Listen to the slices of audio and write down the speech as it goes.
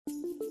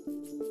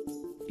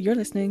You're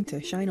listening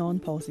to Shine On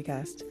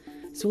Policycast,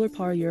 Solar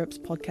Power Europe's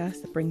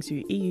podcast that brings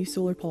you EU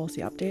solar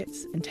policy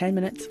updates in 10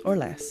 minutes or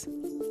less.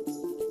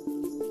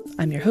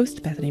 I'm your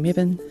host, Bethany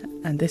Mabin,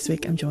 and this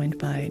week I'm joined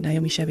by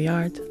Naomi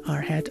Cheviard,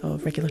 our Head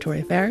of Regulatory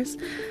Affairs,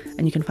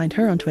 and you can find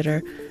her on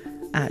Twitter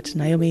at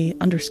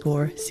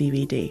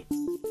Naomi_CVD.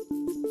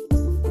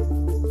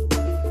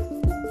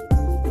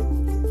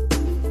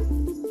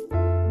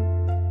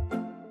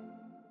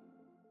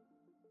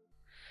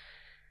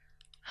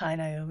 Hi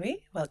Naomi,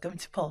 welcome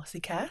to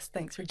Policycast.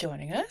 Thanks for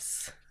joining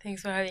us.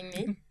 Thanks for having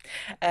me.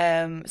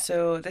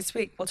 So this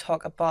week we'll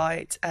talk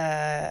about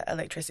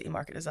electricity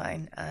market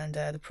design and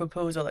the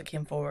proposal that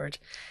came forward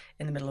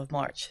in the middle of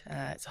March.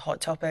 It's a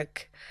hot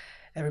topic.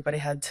 Everybody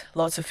had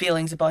lots of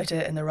feelings about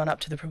it in the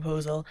run-up to the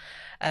proposal.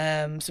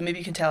 So maybe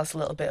you can tell us a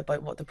little bit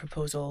about what the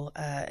proposal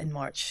in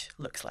March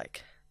looks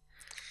like.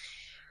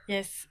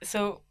 Yes,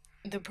 so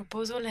the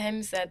proposal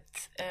aims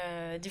at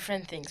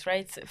different things,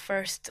 right?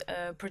 First,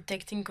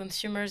 protecting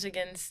consumers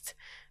against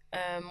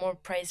more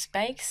price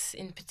spikes,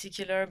 in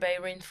particular by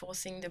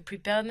reinforcing the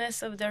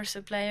preparedness of their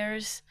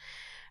suppliers.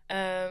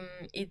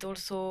 It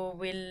also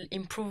will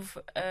improve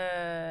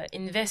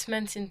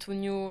investments into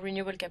new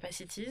renewable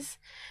capacities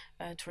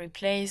to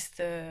replace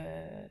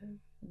the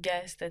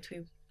gas that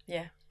we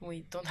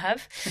don't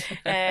have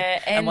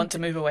and want to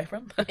move away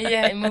from.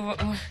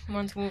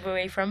 Want to move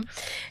away from.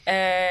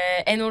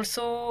 And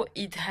also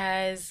it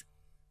has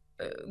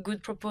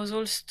good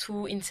proposals to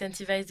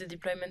incentivize the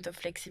deployment of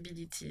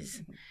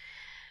flexibilities.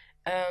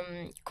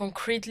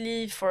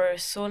 Concretely for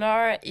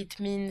solar, it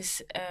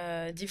means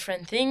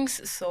different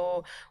things.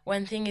 So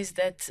one thing is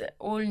that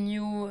all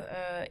new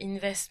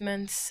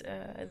investments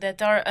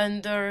that are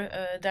under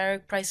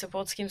direct price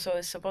support scheme, so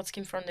a support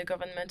scheme from the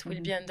government,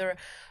 will be under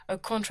a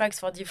contract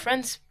for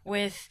difference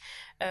with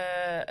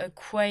a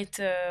quite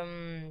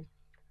a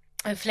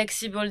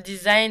flexible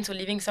design, so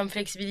leaving some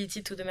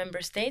flexibility to the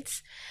member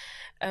states.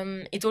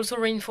 It also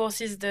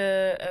reinforces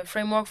the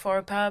framework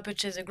for power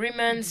purchase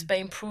agreements by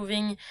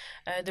improving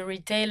the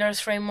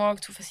retailers' framework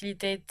to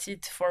facilitate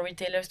it for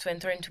retailers to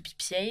enter into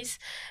PPAs.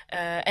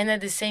 And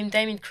at the same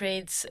time, it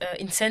creates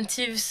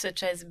incentives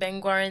such as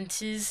bank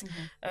guarantees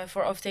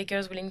for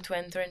off-takers willing to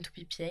enter into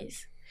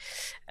PPAs.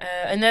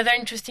 Another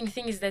interesting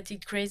thing is that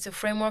it creates a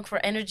framework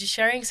for energy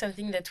sharing,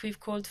 something that we've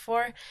called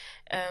for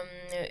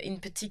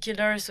in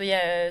particular. So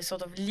a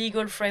sort of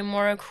legal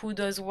framework, who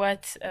does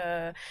what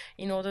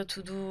in order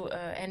to do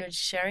energy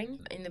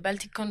sharing. In the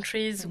Baltic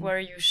countries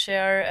where you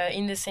share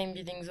in the same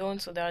bidding zone,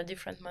 so there are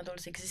different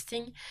models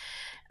existing.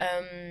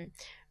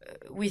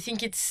 We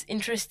think it's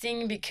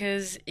interesting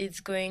because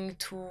it's going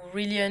to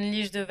really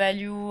unleash the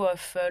value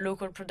of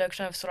local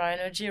production of solar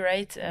energy,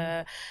 right?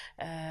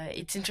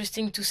 It's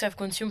interesting to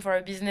self-consume for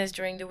a business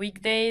during the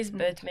weekdays,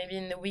 but maybe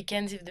in the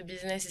weekends, if the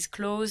business is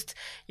closed,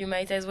 you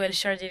might as well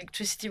share the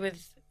electricity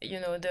with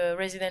the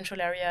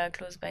residential area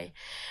close by.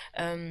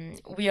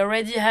 We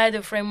already had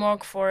a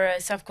framework for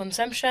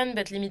self-consumption,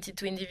 but limited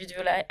to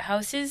individual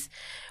houses.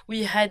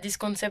 We had this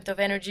concept of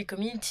energy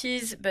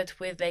communities, but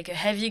with like a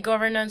heavy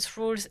governance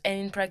rules, and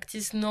in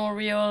practice, no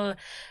real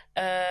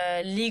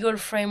legal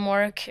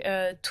framework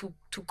to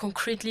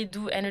concretely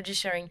do energy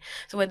sharing.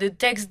 So what the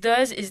text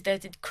does is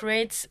that it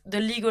creates the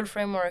legal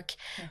framework.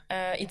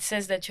 It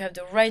says that you have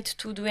the right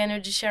to do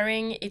energy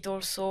sharing. It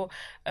also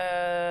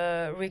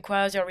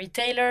requires your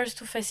retailers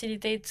to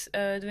facilitate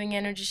doing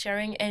energy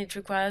sharing, and it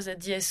requires a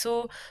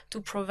DSO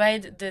to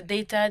provide the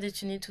data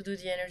that you need to do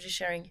the energy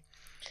sharing.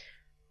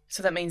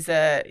 So that means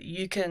that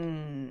you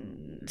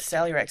can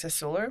sell your excess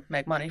solar,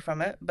 make money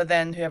from it, but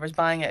then whoever's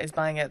buying it is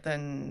buying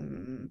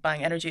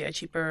energy at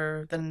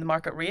cheaper than the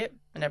market rate,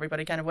 and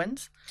everybody kind of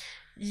wins.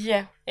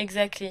 Yeah,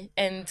 exactly.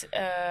 And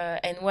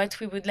what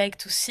we would like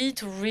to see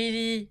to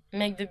really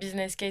make the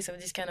business case of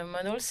these kind of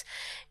models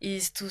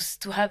is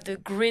to have the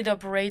grid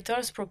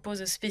operators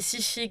propose a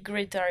specific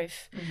grid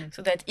tariff,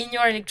 so that in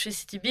your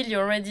electricity bill you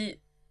already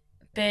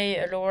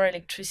pay a lower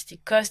electricity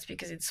cost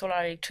because it's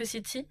solar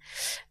electricity,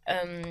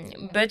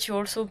 but you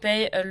also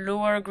pay a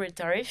lower grid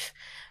tariff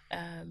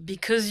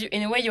because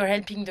in a way you're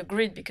helping the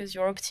grid because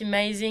you're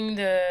optimizing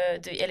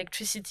the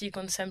electricity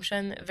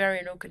consumption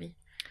very locally.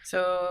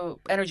 So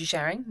energy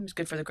sharing is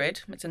good for the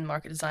grid. It's in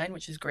market design,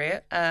 which is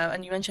great.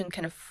 And you mentioned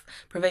kind of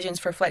provisions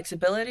for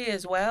flexibility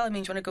as well. I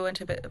mean, do you want to go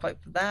into a bit about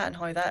that and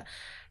how that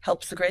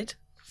helps the grid?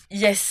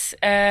 Yes.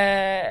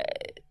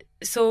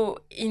 So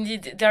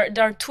indeed, there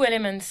are two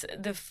elements.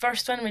 The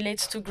first one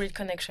relates to grid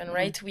connection,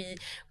 right?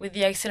 With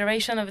the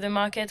acceleration of the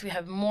market, we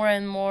have more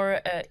and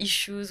more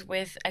issues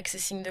with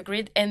accessing the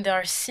grid, and there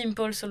are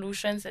simple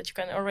solutions that you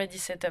can already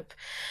set up.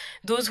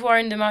 Those who are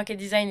in the market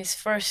design is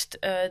first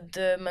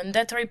the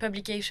mandatory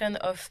publication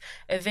of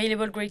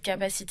available grid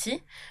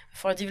capacity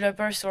for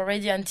developers to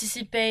already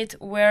anticipate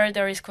where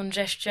there is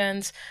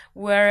congestions,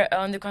 where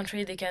on the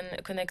contrary they can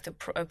connect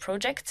a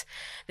project.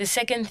 The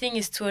second thing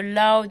is to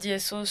allow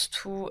DSOs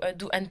to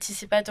do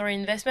anticipatory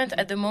investment.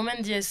 At the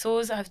moment,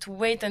 DSOs have to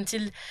wait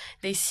until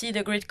they see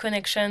the grid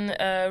connection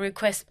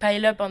requests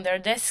pile up on their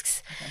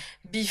desks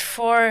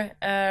before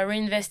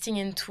reinvesting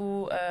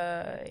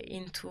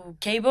into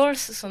cables.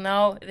 So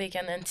now they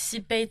can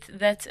anticipate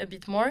that a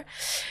bit more.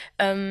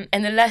 And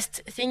the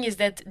last thing is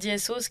that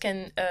DSOs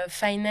can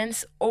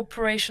finance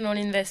operational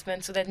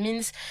investment. So that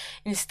means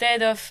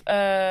instead of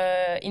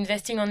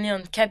investing only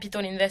on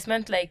capital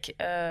investment like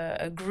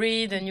a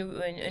grid, a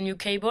new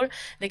cable,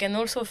 they can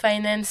also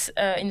finance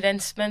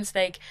investments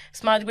like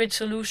smart grid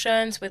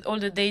solutions with all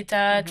the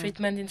data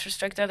treatment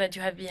infrastructure that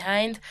you have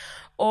behind,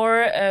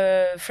 or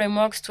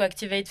frameworks to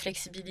activate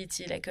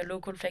flexibility, like a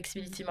local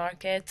flexibility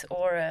market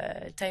or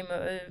a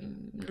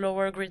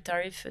lower grid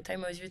tariff, a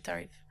time of use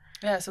tariff.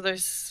 Yeah, so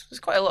there's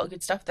quite a lot of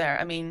good stuff there.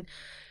 I mean,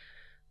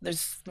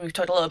 we've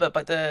talked a little bit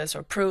about the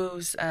sort of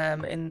pros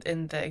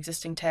in the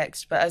existing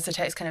text, but as the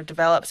text kind of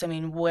develops, I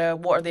mean,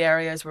 what are the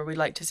areas where we'd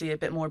like to see a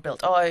bit more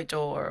built out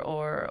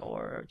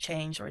or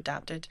changed or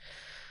adapted?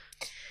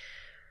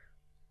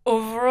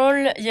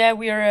 Overall, yeah,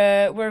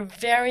 we're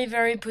very,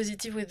 very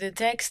positive with the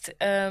text.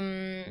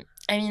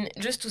 I mean,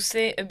 just to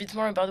say a bit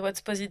more about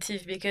what's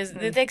positive, because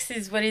the text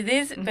is what it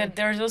is, but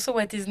there's also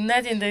what is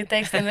not in the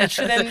text and that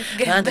shouldn't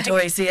get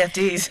mandatory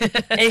CFDs.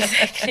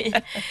 Exactly.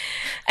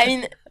 I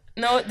mean,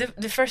 no,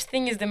 the first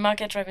thing is the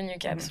market revenue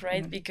caps,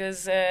 right?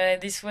 Because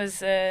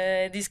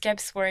these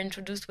caps were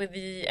introduced with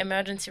the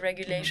emergency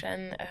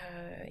regulation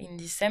in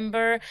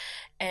December,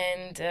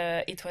 and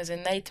it was a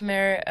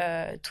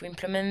nightmare to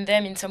implement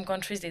them. In some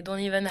countries, they don't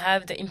even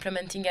have the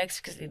implementing acts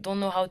because they don't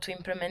know how to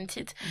implement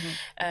it.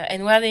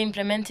 And where they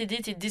implemented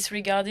it, it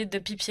disregarded the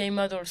PPA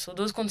model. So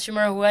those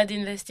consumers who had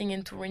investing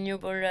into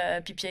renewable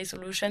PPA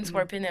solutions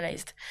were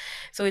penalized.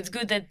 So it's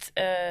good that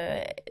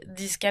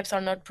these caps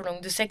are not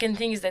prolonged. The second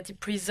thing is that it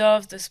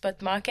preserves the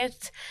spot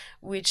market,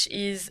 which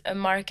is a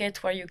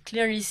market where you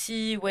clearly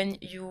see when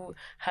you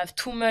have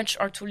too much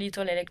or too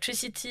little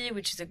electricity,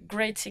 which is a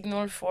great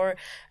signal for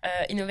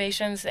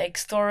innovations like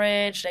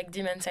storage, like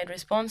demand-side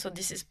response. So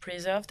this is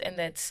preserved, and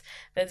that's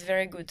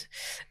very good.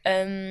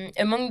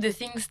 Among the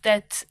things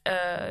that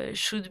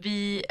should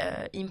be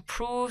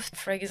improved,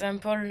 for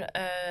example,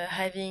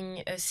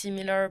 having a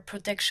similar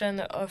protection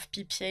of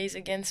PPAs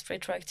against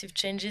retroactive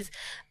changes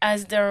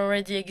as there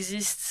already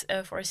exists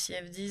for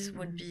CFDs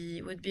would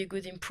be a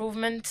good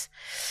improvement.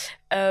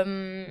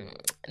 Then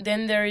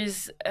there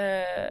is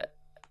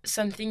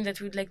something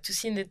that we'd like to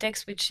see in the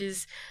text, which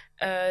is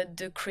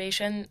the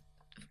creation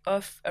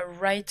of a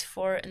right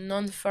for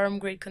non-firm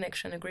grid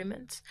connection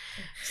agreement.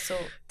 So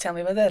tell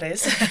me what that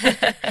is.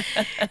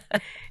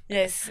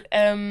 Yes.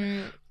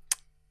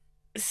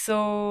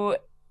 So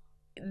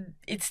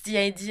it's the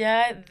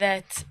idea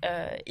that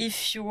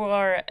if you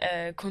are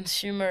a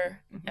consumer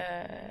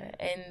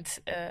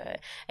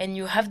and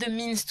you have the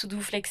means to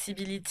do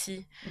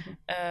flexibility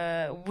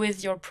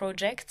with your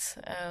project,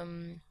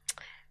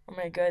 oh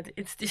my God,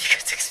 it's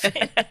difficult to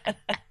explain.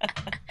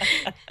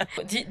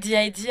 The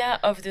idea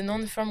of the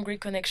non-firm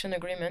grid connection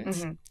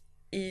agreement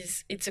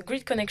is it's a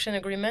grid connection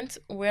agreement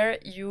where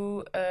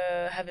you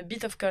have a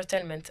bit of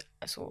curtailment.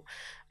 So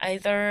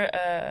either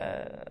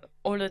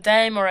all the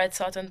time or at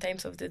certain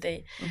times of the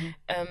day.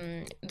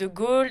 The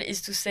goal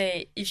is to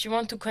say, if you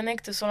want to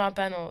connect a solar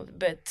panel,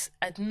 but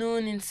at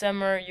noon in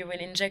summer you will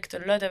inject a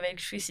lot of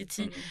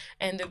electricity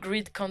and the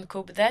grid can't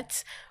cope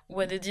that,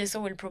 what the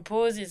DSO will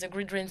propose is a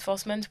grid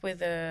reinforcement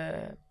with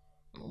a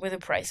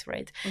price,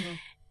 right?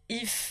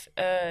 If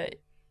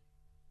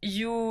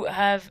you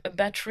have a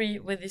battery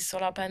with this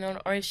solar panel,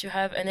 or if you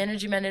have an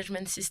energy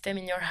management system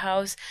in your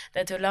house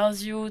that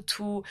allows you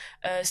to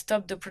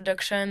stop the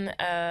production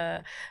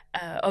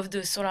of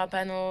the solar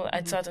panel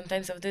at certain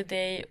times of the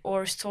day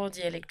or store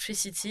the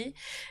electricity,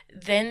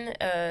 then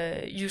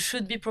you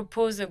should be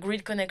proposed a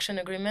grid connection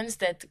agreements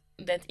that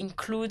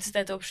includes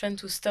that option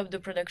to stop the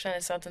production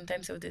at certain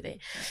times of the day.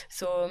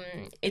 So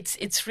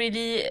it's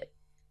really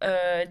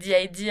the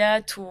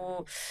idea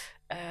to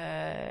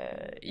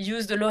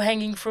use the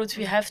low-hanging fruit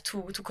we have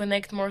to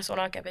connect more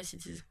solar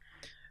capacities.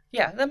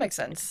 Yeah, that makes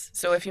sense.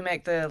 So if you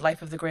make the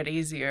life of the grid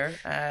easier,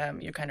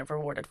 you're kind of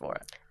rewarded for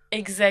it.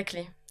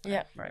 Exactly.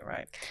 Yeah.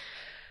 Right.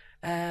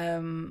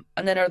 And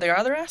then are there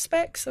other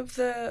aspects of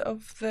the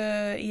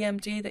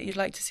EMD that you'd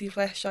like to see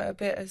fleshed out a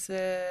bit as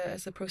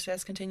the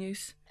process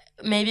continues?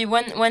 Maybe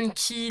one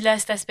key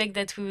last aspect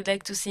that we would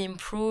like to see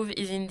improve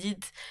is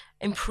indeed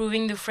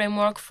improving the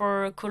framework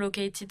for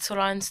co-located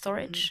solar and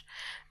storage.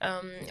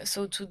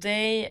 So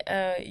today,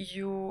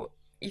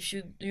 if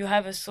you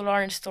have a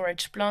solar and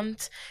storage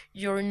plant,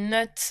 you're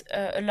not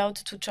allowed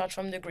to charge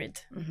from the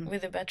grid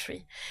with a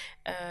battery.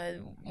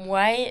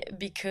 Why?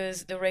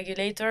 Because the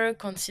regulator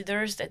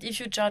considers that if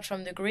you charge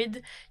from the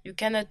grid, you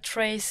cannot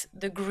trace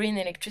the green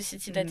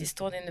electricity that is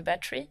stored in the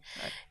battery.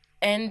 Right.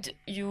 And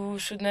you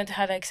should not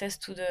have access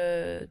to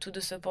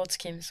the support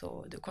scheme,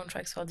 so the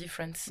contracts for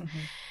difference.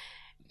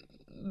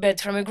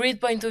 But from a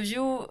grid point of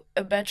view,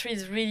 a battery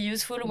is really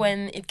useful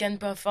when it can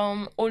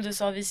perform all the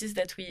services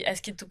that we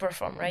ask it to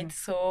perform, right?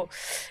 So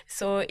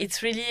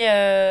it's really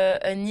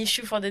an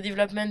issue for the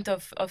development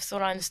of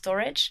solar and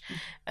storage.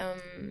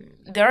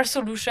 There are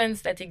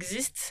solutions that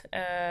exist,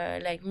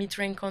 like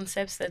metering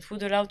concepts that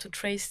would allow to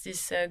trace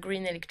this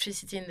green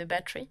electricity in the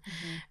battery.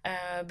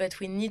 But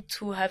we need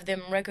to have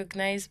them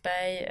recognized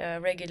by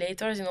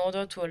regulators in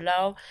order to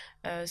allow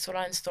solar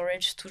and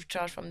storage to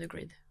charge from the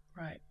grid.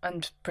 Right,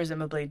 and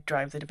presumably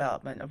drive the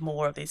development of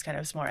more of these kind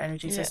of smart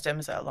energy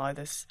systems that allow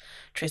this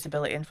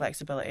traceability and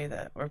flexibility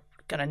that we're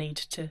going to need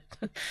to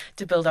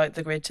build out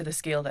the grid to the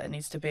scale that it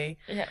needs to be.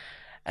 Yeah.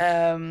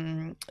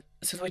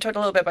 So we talked a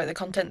little bit about the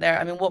content there.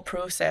 I mean, what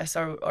process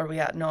are we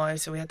at now?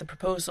 So we had the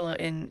proposal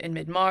in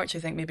mid-March. I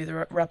think maybe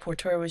the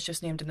rapporteur was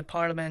just named in the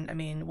Parliament. I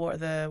mean, what are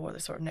the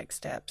sort of next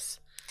steps?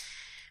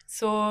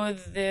 So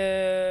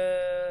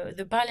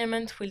the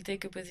Parliament will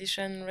take a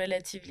position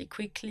relatively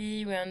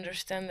quickly. We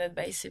understand that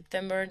by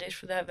September they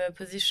should have a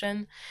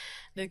position.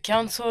 The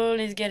Council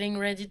is getting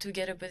ready to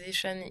get a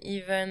position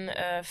even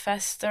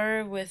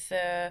faster with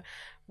a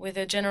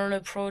general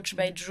approach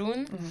by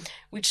June,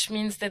 which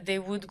means that they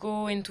would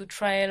go into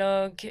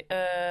trialogue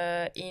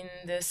in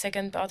the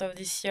second part of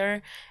this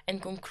year and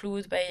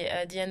conclude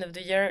by the end of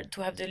the year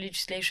to have the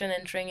legislation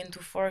entering into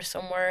force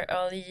somewhere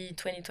early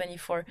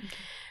 2024.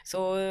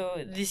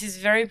 So this is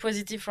very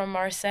positive from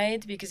our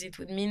side because it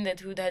would mean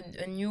that we would have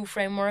a new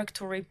framework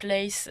to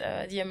replace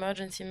the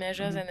emergency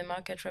measures and the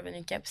market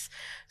revenue caps.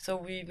 So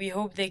we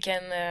hope they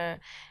can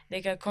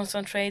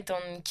concentrate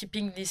on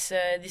keeping this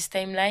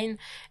timeline,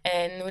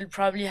 and we'll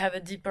probably have a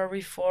deeper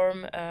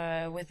reform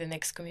with the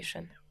next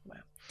commission.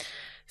 Wow.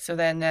 So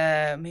then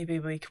maybe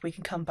we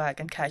can come back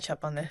and catch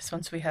up on this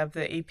once we have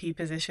the EP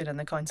position and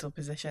the council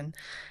position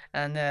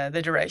and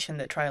the direction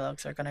that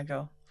trilogues are going to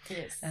go.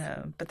 Yes.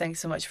 But thanks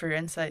so much for your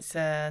insights,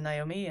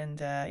 Naomi, and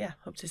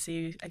hope to see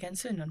you again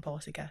soon on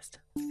Policycast.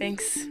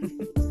 Thanks.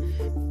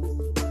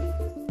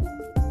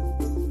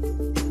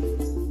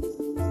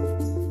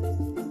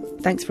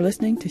 Thanks for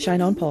listening to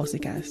Shine On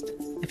Policycast.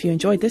 If you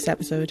enjoyed this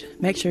episode,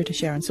 make sure to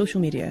share on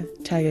social media,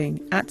 tagging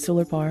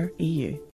 @SolarPowerEU.